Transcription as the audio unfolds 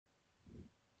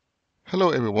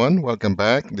Hello everyone, welcome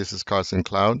back. This is Carson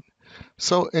Cloud.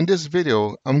 So in this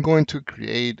video, I'm going to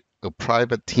create a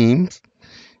private team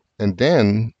and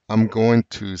then I'm going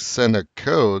to send a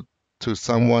code to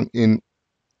someone in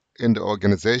the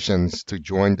organizations to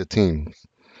join the team.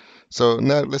 So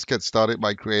now let's get started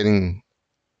by creating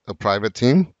a private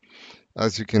team.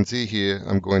 As you can see here,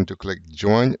 I'm going to click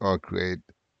join or create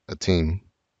a team.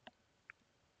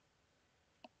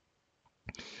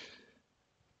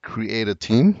 Create a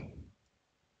team,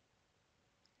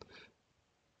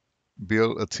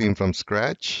 build a team from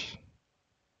scratch.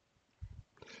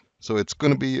 So it's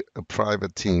going to be a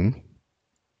private team.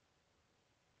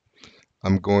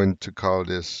 I'm going to call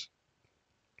this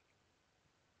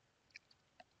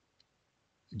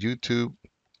YouTube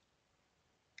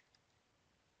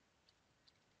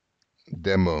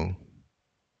demo.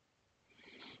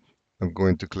 I'm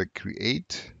going to click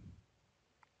create.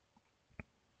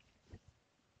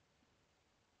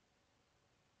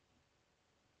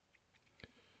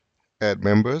 Add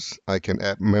members. I can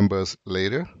add members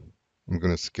later. I'm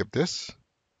going to skip this.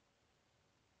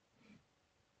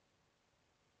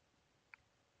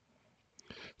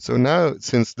 So now,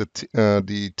 since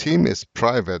the team is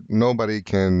private, nobody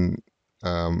can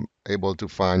able to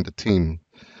find the team.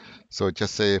 So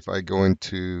just say if I go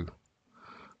into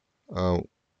uh,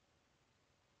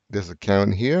 this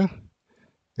account here,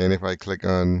 and if I click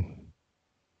on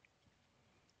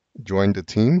join the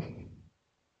team,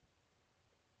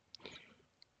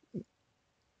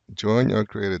 join or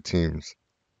create a teams.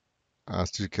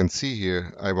 As you can see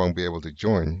here, I won't be able to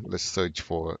join. Let's search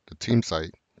for the team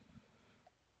site.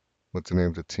 What's the name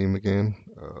of the team again?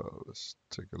 Let's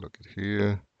take a look at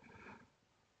here.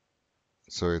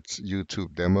 So it's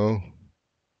YouTube demo.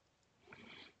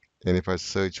 And if I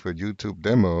search for YouTube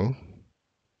demo,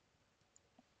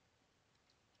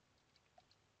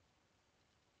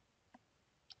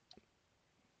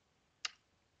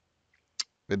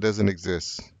 it doesn't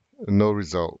exist. No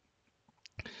result.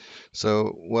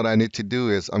 So what I need to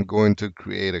do is I'm going to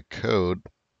create a code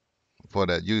for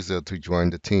that user to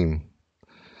join the team.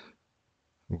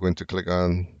 I'm going to click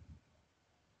on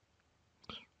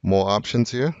more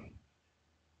options here.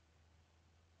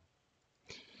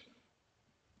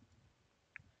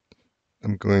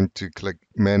 I'm going to click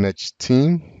manage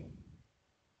team.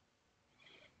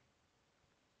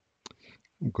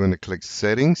 I'm going to click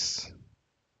settings.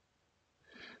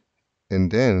 And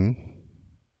then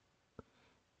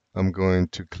I'm going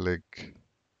to click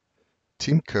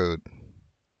team code.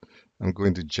 I'm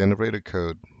going to generate a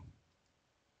code.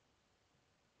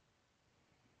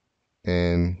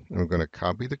 And I'm going to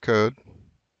copy the code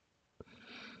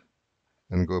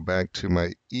and go back to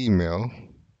my email.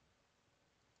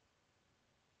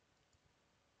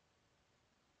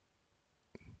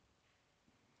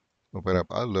 Open up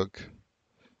Outlook,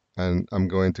 and I'm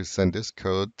going to send this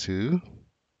code to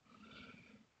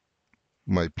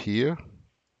my peer.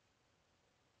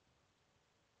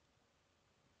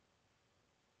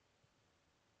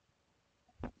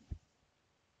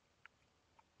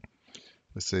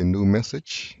 Let's say new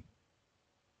message.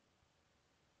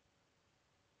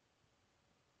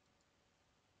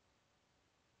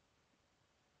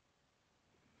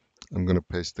 I'm going to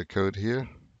paste the code here. I'm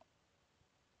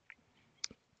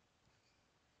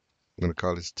going to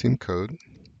call this team code.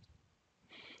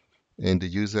 And the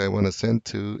user I want to send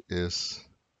to is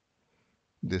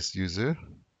this user.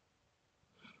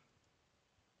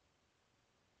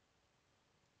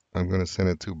 I'm going to send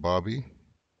it to Bobby.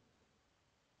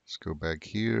 Let's go back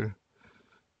here.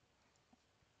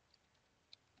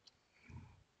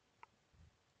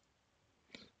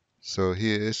 So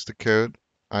here is the code.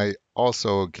 I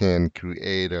also can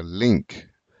create a link,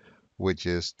 which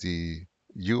is the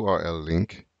URL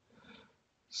link.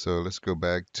 So let's go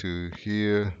back to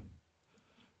here,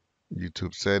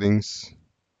 YouTube settings,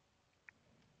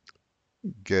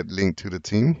 get link to the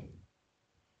team.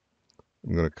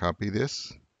 I'm going to copy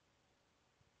this.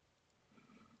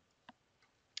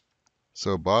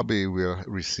 So Bobby will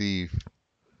receive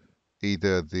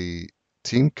either the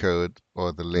team code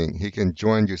or the link. He can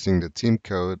join using the team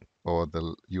code or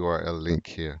the URL link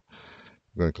here.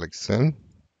 I'm going to click send.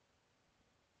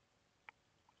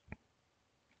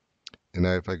 And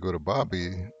now if I go to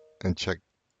Bobby and check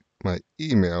my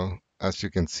email, as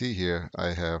you can see here,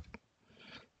 I have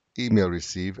email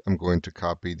received. I'm going to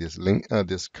copy this link,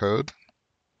 this code,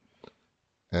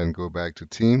 and go back to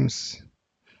Teams.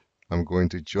 I'm going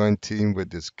to join team with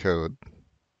this code.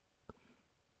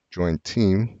 Join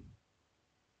team.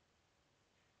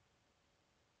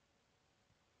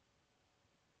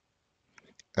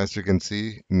 As you can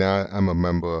see, now I'm a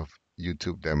member of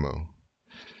YouTube demo.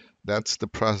 That's the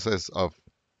process of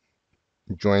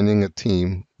joining a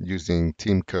team using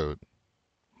team code.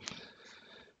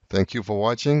 Thank you for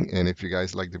watching, and if you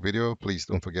guys like the video, please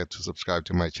don't forget to subscribe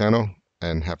to my channel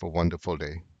and have a wonderful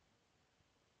day.